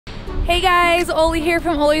Hey guys, Oli here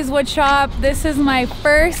from Oli's Woodshop. This is my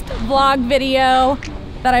first vlog video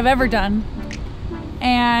that I've ever done.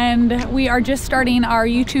 And we are just starting our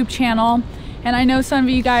YouTube channel. And I know some of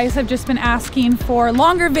you guys have just been asking for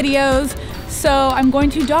longer videos, so I'm going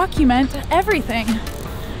to document everything.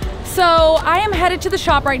 So I am headed to the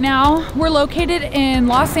shop right now. We're located in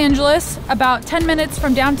Los Angeles, about 10 minutes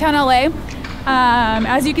from downtown LA.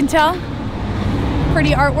 As you can tell, pretty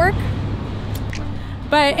artwork.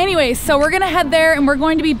 But anyways, so we're gonna head there and we're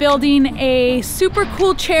going to be building a super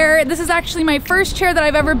cool chair. This is actually my first chair that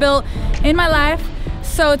I've ever built in my life.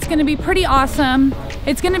 So it's gonna be pretty awesome.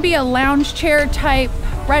 It's gonna be a lounge chair type,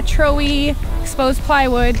 retro-y, exposed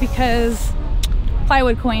plywood because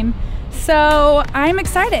plywood queen. So I'm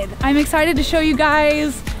excited. I'm excited to show you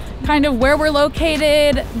guys kind of where we're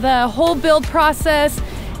located, the whole build process,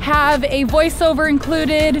 have a voiceover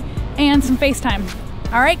included, and some FaceTime.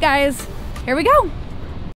 All right, guys, here we go.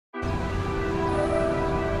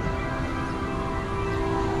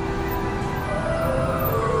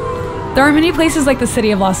 There aren't many places like the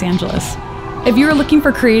city of Los Angeles. If you are looking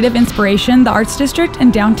for creative inspiration, the Arts District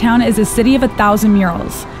in downtown is a city of 1,000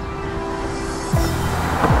 murals.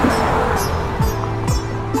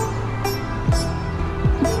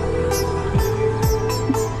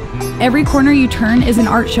 Every corner you turn is an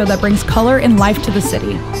art show that brings color and life to the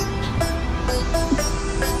city.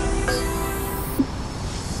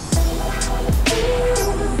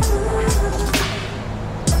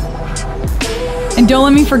 And don't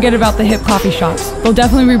let me forget about the hip coffee shops. They'll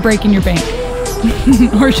definitely be breaking your bank.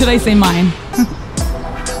 Or should I say mine?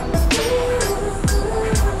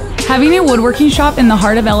 Having a woodworking shop in the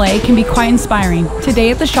heart of LA can be quite inspiring.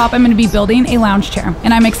 Today at the shop, I'm going to be building a lounge chair,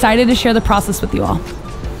 and I'm excited to share the process with you all.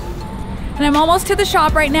 And I'm almost to the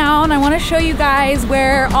shop right now, and I want to show you guys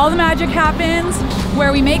where all the magic happens,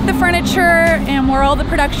 where we make the furniture, and where all the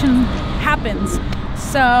production happens.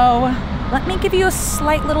 So let me give you a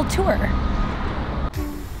slight little tour.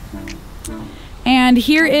 And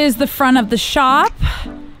here is the front of the shop,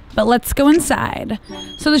 but let's go inside.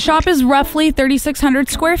 So the shop is roughly 3,600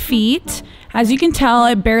 square feet. As you can tell,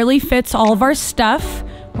 it barely fits all of our stuff.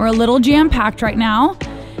 We're a little jam-packed right now.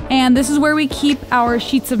 And this is where we keep our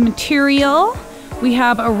sheets of material. We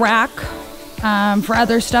have a rack for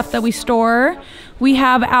other stuff that we store. We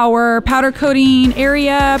have our powder coating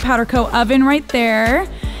area, powder coat oven right there.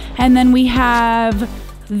 And then we have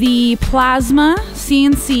the plasma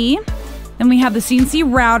CNC. Then we have the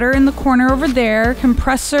CNC router in the corner over there,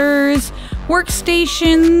 compressors,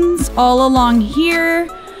 workstations all along here,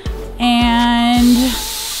 and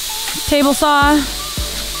table saw,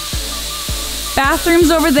 bathrooms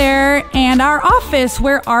over there, and our office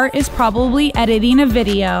where Art is probably editing a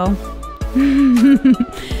video.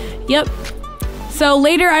 Yep. So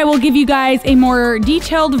later I will give you guys a more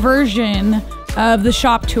detailed version of the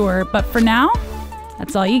shop tour, but for now,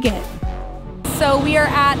 that's all you get. So we are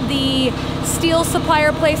at the steel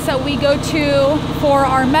supplier place that we go to for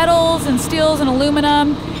our metals and steels and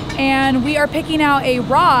aluminum, and we are picking out a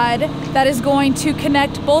rod that is going to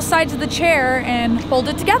connect both sides of the chair and hold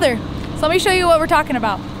it together. So let me show you what we're talking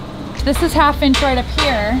about. This is 1/2 inch right up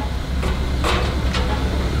here,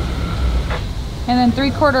 and then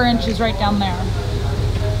 3/4 inches right down there.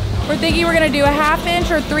 We're thinking we're gonna do a 1/2 inch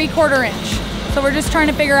or 3/4 inch. So we're just trying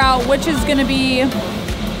to figure out which is gonna be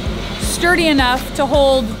sturdy enough to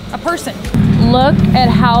hold a person. Look at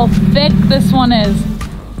how thick this one is.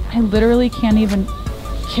 I literally can't even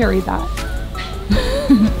carry that.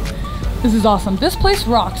 This is awesome. This place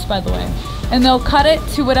rocks, by the way. And they'll cut it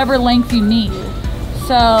to whatever length you need.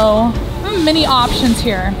 So many options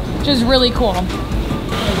here, which is really cool.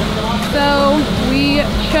 So we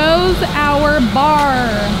chose our bar.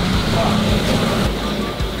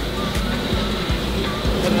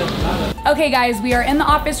 Okay guys, we are in the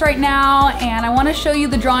office right now, and I want to show you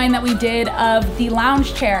the drawing that we did of the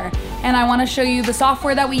lounge chair. And I want to show you the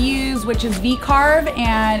software that we use, which is VCarve,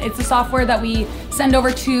 and it's the software that we send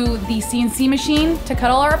over to the CNC machine to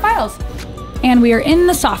cut all our files. And we are in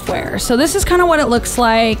the software. So this is kind of what it looks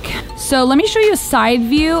like. So let me show you a side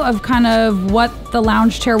view of kind of what the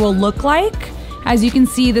lounge chair will look like. As you can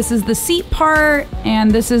see, this is the seat part,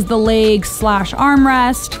 and this is the leg slash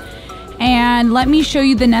armrest. And let me show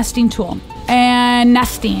you the nesting tool. And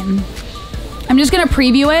nesting. I'm just gonna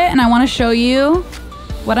preview it, and I wanna show you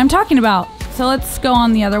what I'm talking about. So let's go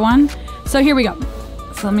on the other one. So here we go.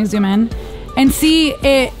 So let me zoom in. And see,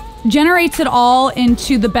 it generates it all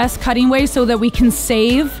into the best cutting way so that we can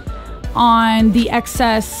save on the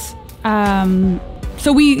excess.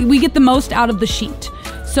 So we get the most out of the sheet.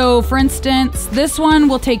 So for instance, this one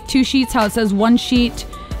will take 2 sheets, how it says 1 sheet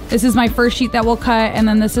This is my first sheet that we'll cut, and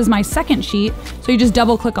then this is my second sheet. So you just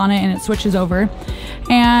double click on it and it switches over.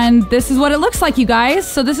 And this is what it looks like, you guys.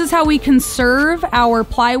 So this is how we conserve our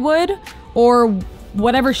plywood or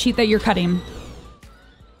whatever sheet that you're cutting.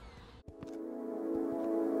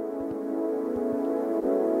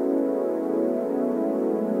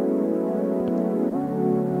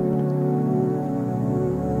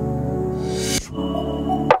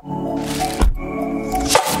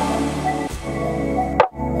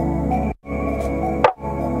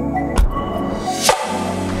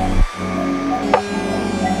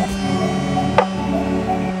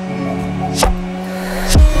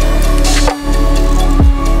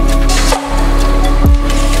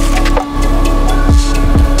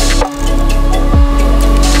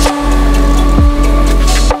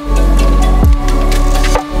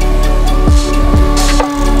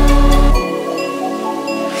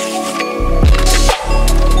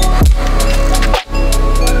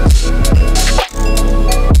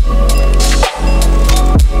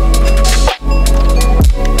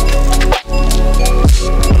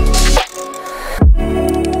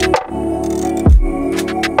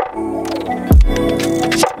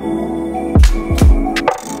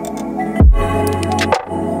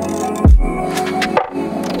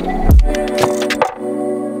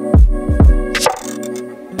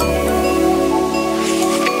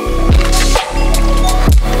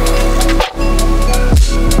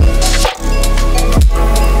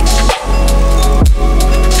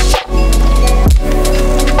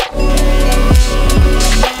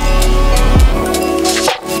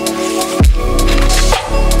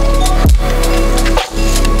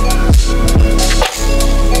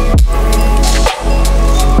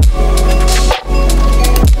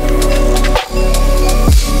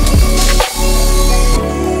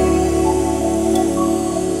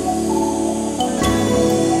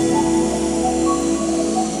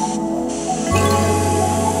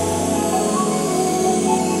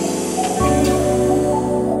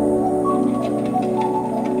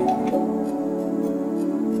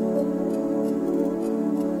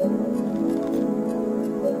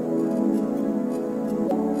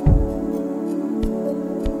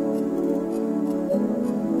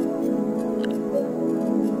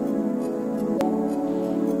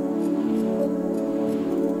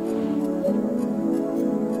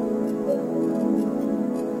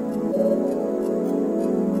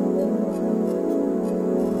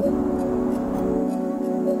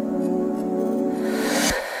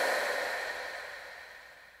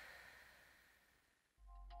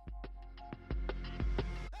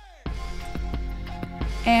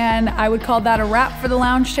 And I would call that a wrap for the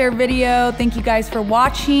lounge chair video. Thank you guys for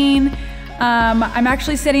watching. I'm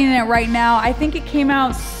actually sitting in it right now. I think it came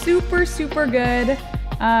out super, super good.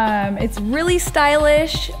 It's really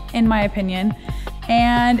stylish in my opinion,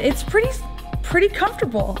 and it's pretty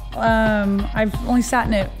comfortable. I've only sat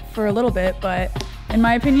in it for a little bit, but in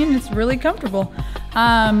my opinion, it's really comfortable.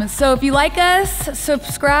 So if you like us,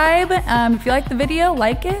 subscribe. If you like the video,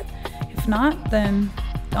 like it. If not, then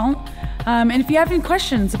don't. And if you have any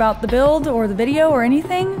questions about the build or the video or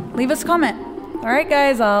anything, leave us a comment. All right,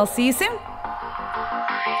 guys, I'll see you soon.